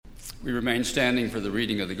We remain standing for the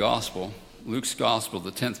reading of the Gospel, Luke's Gospel,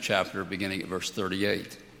 the 10th chapter, beginning at verse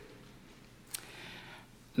 38.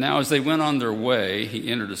 Now, as they went on their way,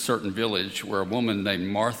 he entered a certain village where a woman named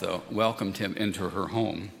Martha welcomed him into her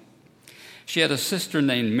home. She had a sister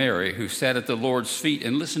named Mary who sat at the Lord's feet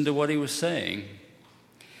and listened to what he was saying.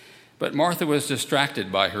 But Martha was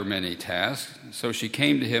distracted by her many tasks, so she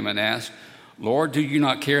came to him and asked, "Lord, do you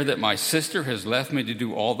not care that my sister has left me to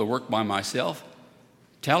do all the work by myself?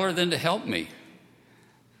 Tell her then to help me."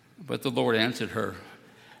 But the Lord answered her,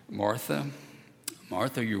 "Martha,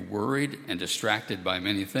 Martha, you're worried and distracted by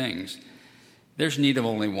many things. There's need of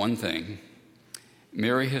only one thing.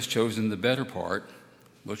 Mary has chosen the better part,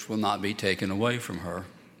 which will not be taken away from her."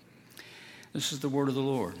 This is the word of the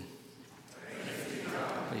Lord.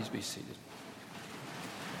 Please be seated.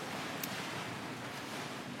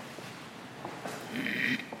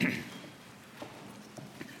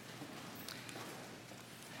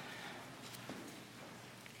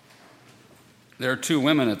 There are two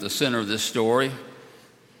women at the center of this story,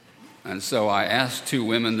 and so I asked two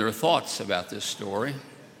women their thoughts about this story.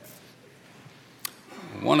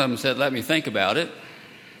 One of them said, "Let me think about it,"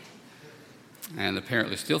 and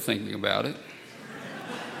apparently still thinking about it.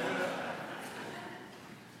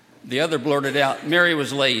 The other blurted out, "Mary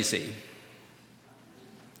was lazy."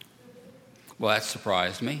 Well, that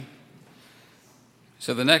surprised me.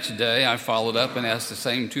 So the next day, I followed up and asked the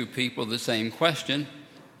same two people the same question.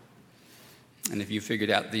 And if you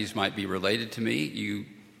figured out these might be related to me, you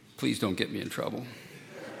please don't get me in trouble.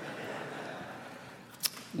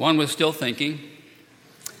 One was still thinking,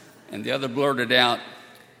 and the other blurted out,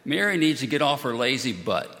 "Mary needs to get off her lazy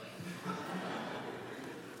butt."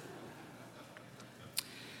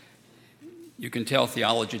 You can tell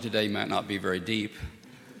theology today might not be very deep,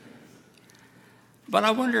 but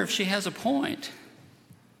I wonder if she has a point.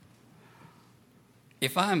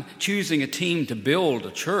 If I'm choosing a team to build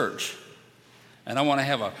a church, and I want to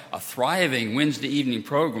have a thriving Wednesday evening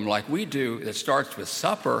program like we do that starts with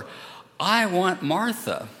supper, I want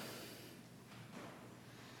Martha.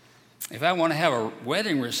 If I want to have a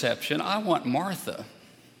wedding reception, I want Martha.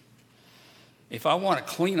 If I want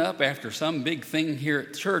to clean up after some big thing here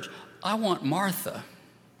at church, I want Martha.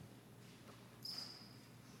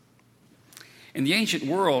 In the ancient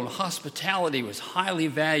world, hospitality was highly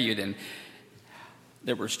valued, and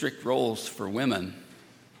there were strict roles for women.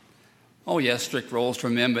 Oh, yes, strict roles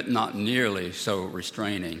for men, but not nearly so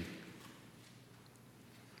restraining.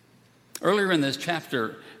 Earlier in this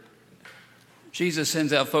chapter, Jesus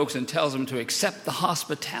sends out folks and tells them to accept the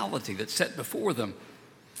hospitality that's set before them.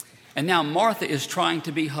 And now Martha is trying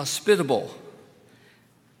to be hospitable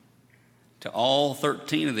to all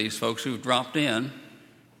 13 of these folks who've dropped in,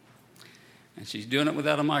 and she's doing it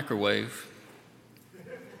without a microwave.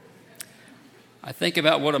 I think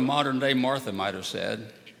about what a modern-day Martha might have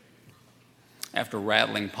said after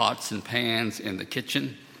rattling pots and pans in the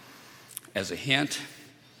kitchen as a hint,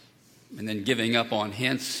 and then giving up on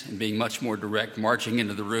hints and being much more direct, marching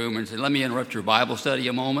into the room and saying, "Let me interrupt your Bible study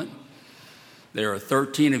a moment. There are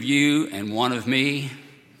 13 of you and one of me.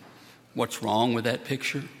 What's wrong with that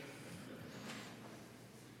picture?"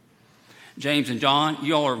 James and John,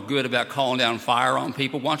 you all are good about calling down fire on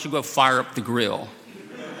people. Why don't you go fire up the grill?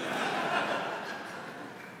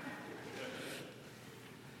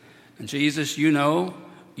 And Jesus, you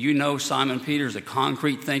know Simon Peter's a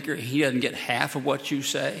concrete thinker. He doesn't get half of what you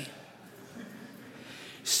say.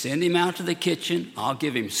 Send him out to the kitchen. I'll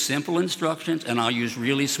give him simple instructions, and I'll use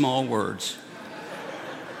really small words.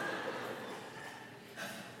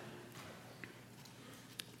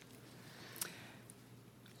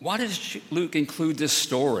 Why does Luke include this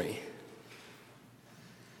story?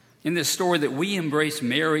 In this story that we embrace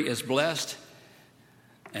Mary as blessed,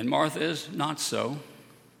 and Martha is not so.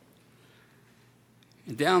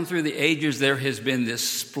 And down through the ages, there has been this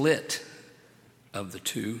split of the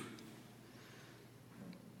two.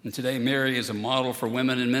 And today, Mary is a model for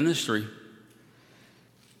women in ministry.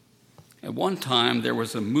 At one time, there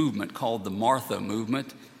was a movement called the Martha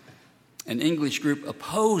Movement, an English group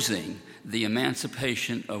opposing the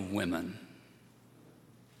emancipation of women.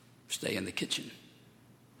 Stay in the kitchen.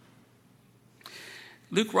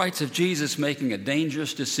 Luke writes of Jesus making a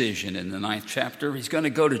dangerous decision in the 9th chapter. He's going to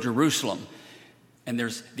go to Jerusalem, and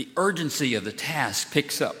there's the urgency of the task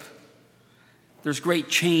picks up. There's great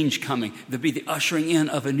change coming. There'll be the ushering in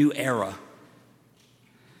of a new era.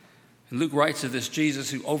 And Luke writes of this Jesus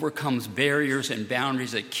who overcomes barriers and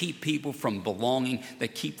boundaries that keep people from belonging,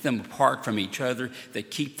 that keep them apart from each other,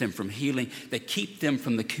 that keep them from healing, that keep them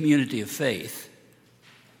from the community of faith.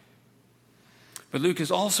 But Luke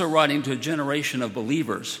is also writing to a generation of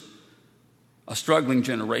believers a struggling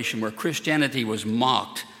generation where Christianity was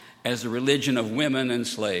mocked as the religion of women and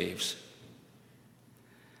slaves.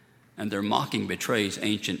 And their mocking betrays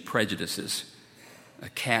ancient prejudices, a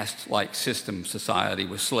caste-like system society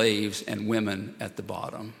with slaves and women at the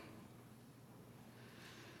bottom.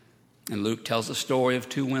 And Luke tells the story of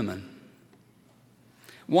two women,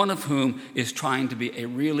 one of whom is trying to be a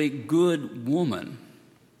really good woman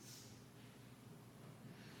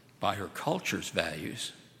by her culture's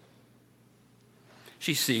values.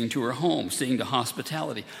 She's seeing to her home, seeing to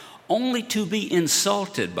hospitality, only to be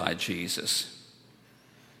insulted by Jesus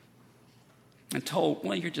and told,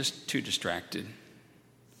 well, you're just too distracted.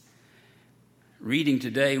 Reading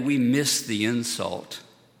today, we miss the insult.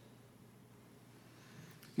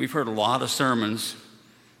 We've heard a lot of sermons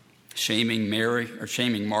shaming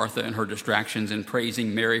Martha and her distractions and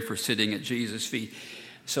praising Mary for sitting at Jesus' feet.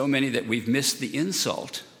 So many that we've missed the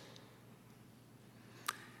insult.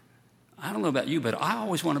 I don't know about you, but I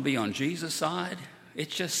always want to be on Jesus' side.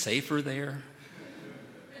 It's just safer there.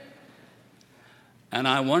 And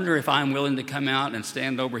I wonder if I'm willing to come out and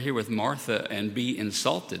stand over here with Martha and be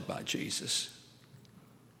insulted by Jesus.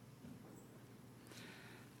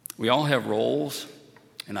 We all have roles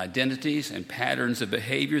and identities and patterns of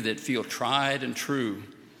behavior that feel tried and true.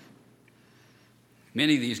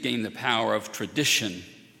 Many of these gain the power of tradition.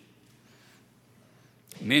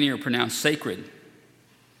 Many are pronounced sacred.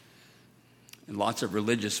 And lots of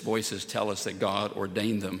religious voices tell us that God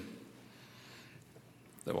ordained them,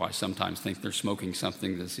 though I sometimes think they're smoking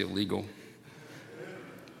something that's illegal.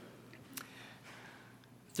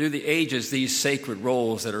 Through the ages, these sacred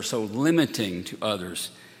roles that are so limiting to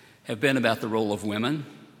others have been about the role of women.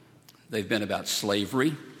 They've been about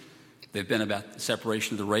slavery. They've been about the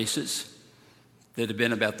separation of the races. They've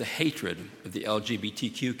been about the hatred of the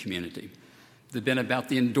LGBTQ community. They've been about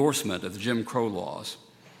the endorsement of the Jim Crow laws.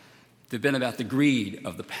 They've been about the greed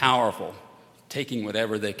of the powerful, taking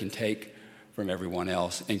whatever they can take from everyone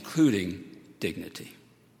else, including dignity.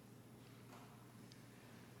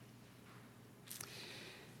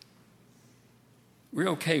 We're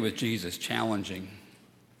okay with Jesus challenging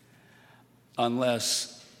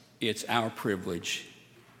unless it's our privilege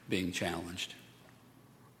being challenged.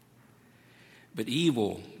 But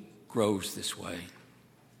evil grows this way.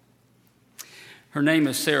 Her name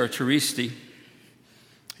is Sarah Turisti.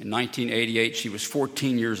 In 1988, she was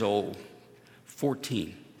 14 years old.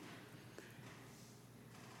 14.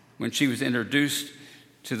 When she was introduced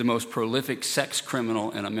to the most prolific sex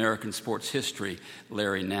criminal in American sports history,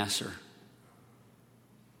 Larry Nassar,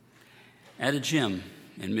 at a gym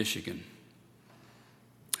in Michigan.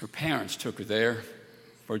 Her parents took her there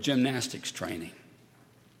for gymnastics training.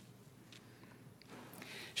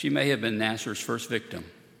 She may have been Nassar's first victim.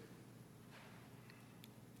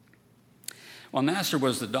 While Nassar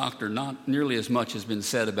was the doctor, not nearly as much has been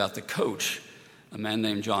said about the coach, a man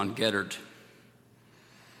named John Geddert.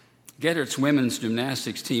 Geddert's women's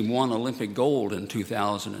gymnastics team won Olympic gold in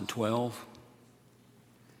 2012.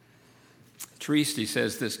 Turisti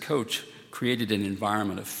says this coach created an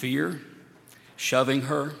environment of fear, shoving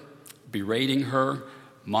her, berating her,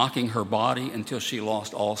 mocking her body until she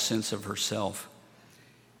lost all sense of herself,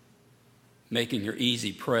 making her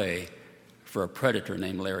easy prey for a predator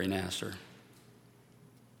named Larry Nassar.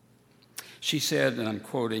 She said, and I'm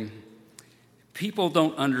quoting, "People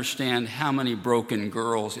don't understand how many broken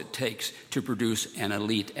girls it takes to produce an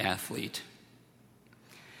elite athlete.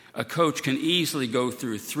 A coach can easily go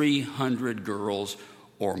through 300 girls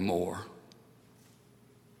or more."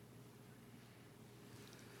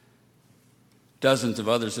 Dozens of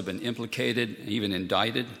others have been implicated, even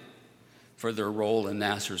indicted, for their role in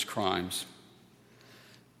Nassar's crimes,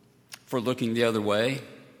 for looking the other way,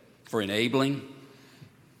 for enabling,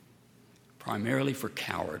 primarily for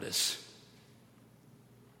cowardice.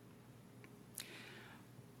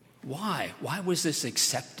 Why? Why was this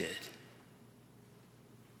accepted?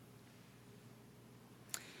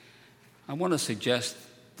 I want to suggest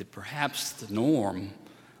that perhaps the norm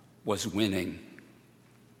was winning.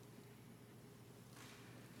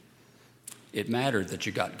 It mattered that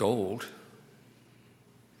you got gold.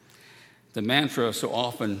 The mantra so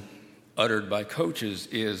often uttered by coaches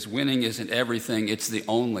is winning isn't everything, it's the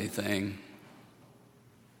only thing.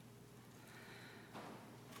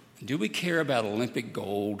 Do we care about Olympic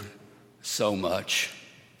gold so much?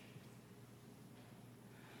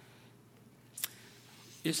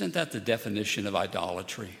 Isn't that the definition of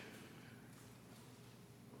idolatry?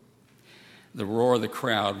 The roar of the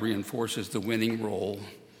crowd reinforces the winning role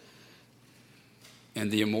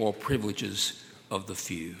and the immoral privileges of the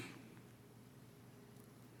few.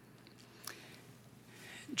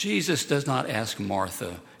 Jesus does not ask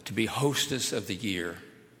Martha to be hostess of the year.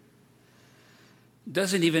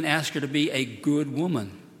 Doesn't even ask her to be a good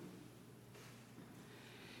woman.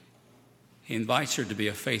 He invites her to be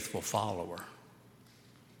a faithful follower.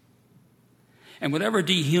 And whatever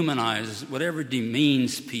dehumanizes, whatever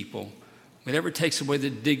demeans people, whatever takes away the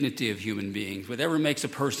dignity of human beings, whatever makes a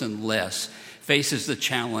person less, faces the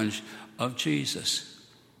challenge of Jesus.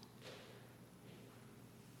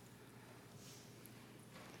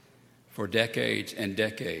 For decades and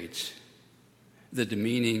decades, the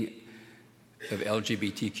demeaning of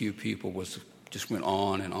LGBTQ people just went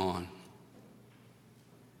on and on.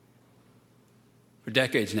 For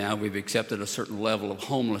decades now, we've accepted a certain level of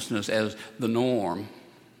homelessness as the norm,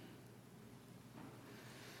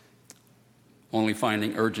 only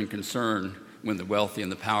finding urgent concern when the wealthy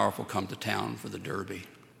and the powerful come to town for the Derby.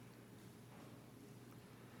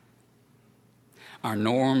 Our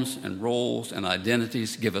norms and roles and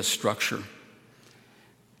identities give us structure,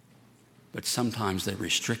 but sometimes they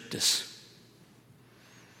restrict us.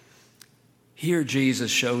 Here,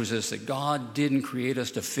 Jesus shows us that God didn't create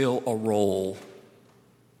us to fill a role,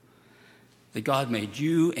 that God made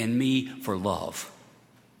you and me for love.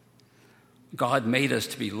 God made us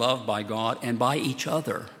to be loved by God and by each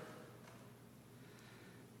other.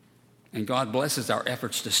 And God blesses our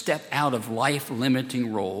efforts to step out of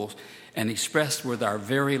life-limiting roles and express with our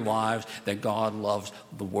very lives that God loves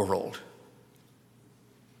the world.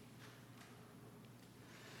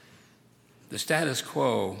 The status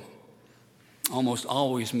quo almost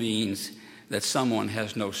always means that someone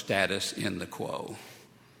has no status in the quo.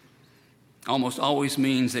 Almost always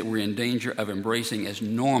means that we're in danger of embracing as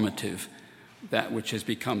normative that which has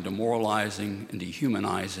become demoralizing and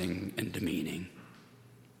dehumanizing and demeaning.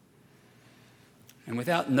 And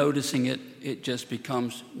without noticing it, it just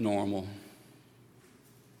becomes normal.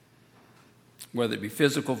 Whether it be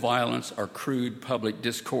physical violence or crude public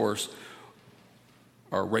discourse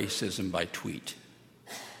or racism by tweet.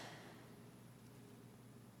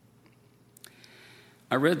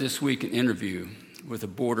 I read this week an interview with a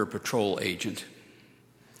Border Patrol agent,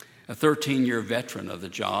 a 13-year veteran of the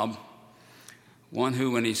job, one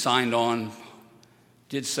who, when he signed on,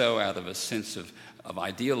 did so out of a sense of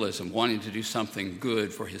idealism, wanting to do something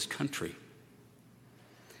good for his country.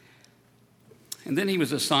 And then he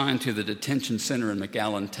was assigned to the detention center in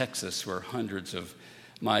McAllen, Texas, where hundreds of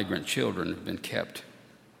migrant children have been kept.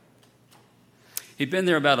 He'd been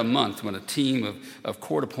there about a month when a team of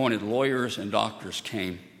court-appointed lawyers and doctors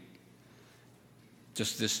came,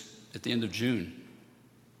 just at the end of June.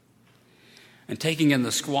 And taking in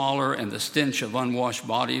the squalor and the stench of unwashed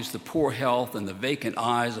bodies, the poor health and the vacant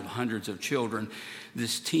eyes of hundreds of children,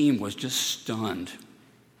 this team was just stunned.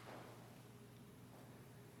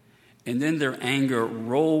 And then their anger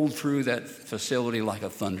rolled through that facility like a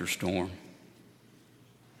thunderstorm.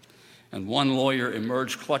 And one lawyer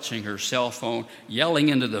emerged clutching her cell phone, yelling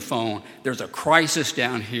into the phone, "There's a crisis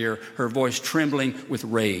down here," her voice trembling with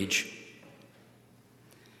rage.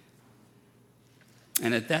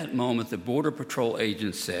 And at that moment, the Border Patrol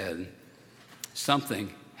agent said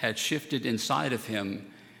something had shifted inside of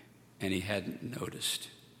him and he hadn't noticed.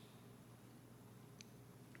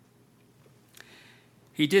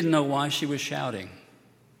 He didn't know why she was shouting.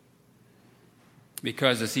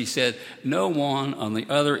 Because, as he said, no one on the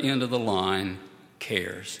other end of the line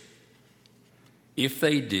cares. If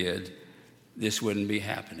they did, this wouldn't be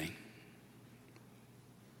happening.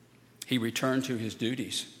 He returned to his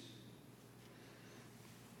duties.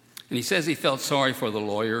 And he says he felt sorry for the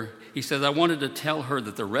lawyer. He says, "I wanted to tell her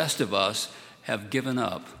that the rest of us have given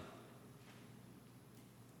up."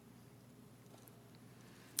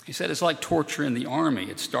 He said it's like torture in the army.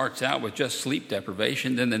 It starts out with just sleep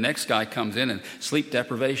deprivation, then the next guy comes in and sleep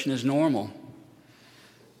deprivation is normal.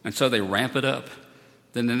 And so they ramp it up.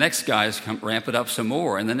 Then the next guys ramp it up some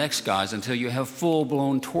more, and the next guys, until you have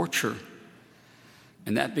full-blown torture.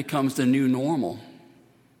 And that becomes the new normal.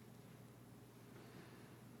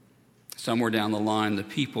 Somewhere down the line, the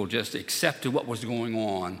people just accepted what was going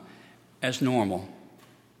on as normal.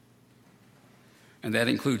 And that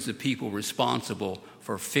includes the people responsible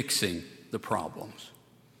for fixing the problems.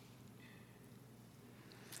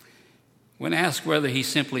 When asked whether he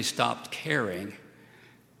simply stopped caring,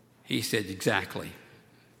 he said, exactly.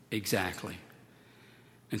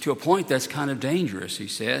 And to a point, that's kind of dangerous, he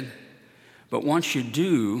said. But once you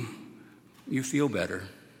do, you feel better.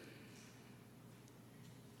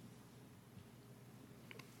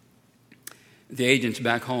 The agent's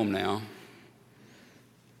back home now,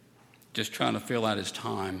 just trying to fill out his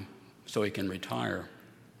time so he can retire.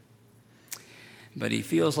 But he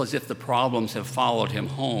feels as if the problems have followed him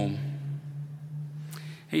home.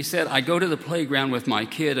 He said, I go to the playground with my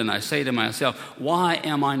kid and I say to myself, why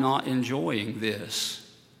am I not enjoying this?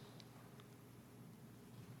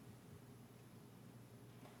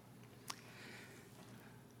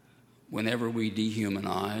 Whenever we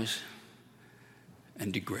dehumanize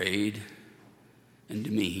and degrade and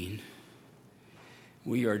demean,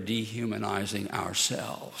 we are dehumanizing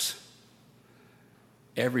ourselves.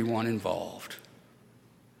 Everyone involved.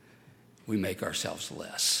 We make ourselves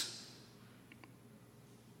less.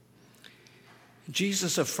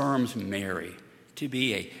 Jesus affirms Mary to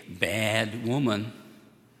be a bad woman.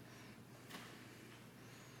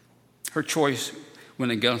 Her choice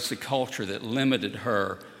went against the culture that limited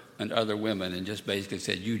her and other women and just basically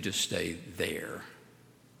said, you just stay there.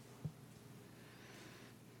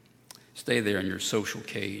 Stay there in your social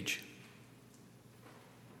cage.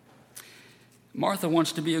 Martha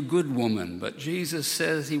wants to be a good woman, but Jesus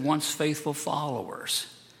says he wants faithful followers.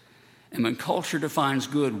 And when culture defines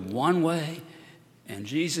good one way, and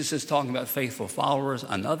Jesus is talking about faithful followers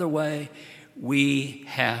another way, we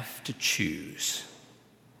have to choose.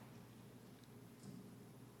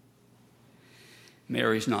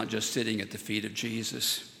 Mary's not just sitting at the feet of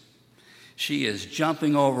Jesus. She is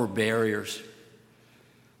jumping over barriers.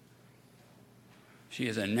 She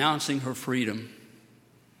is announcing her freedom.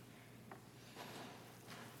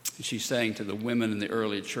 And she's saying to the women in the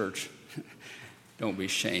early church, don't be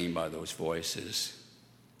shamed by those voices.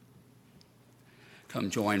 Come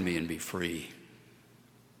join me and be free.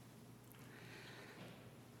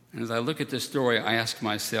 And as I look at this story, I ask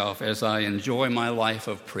myself, as I enjoy my life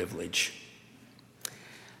of privilege,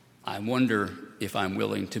 I wonder if I'm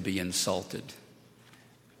willing to be insulted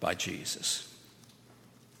by Jesus.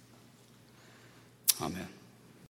 Amen.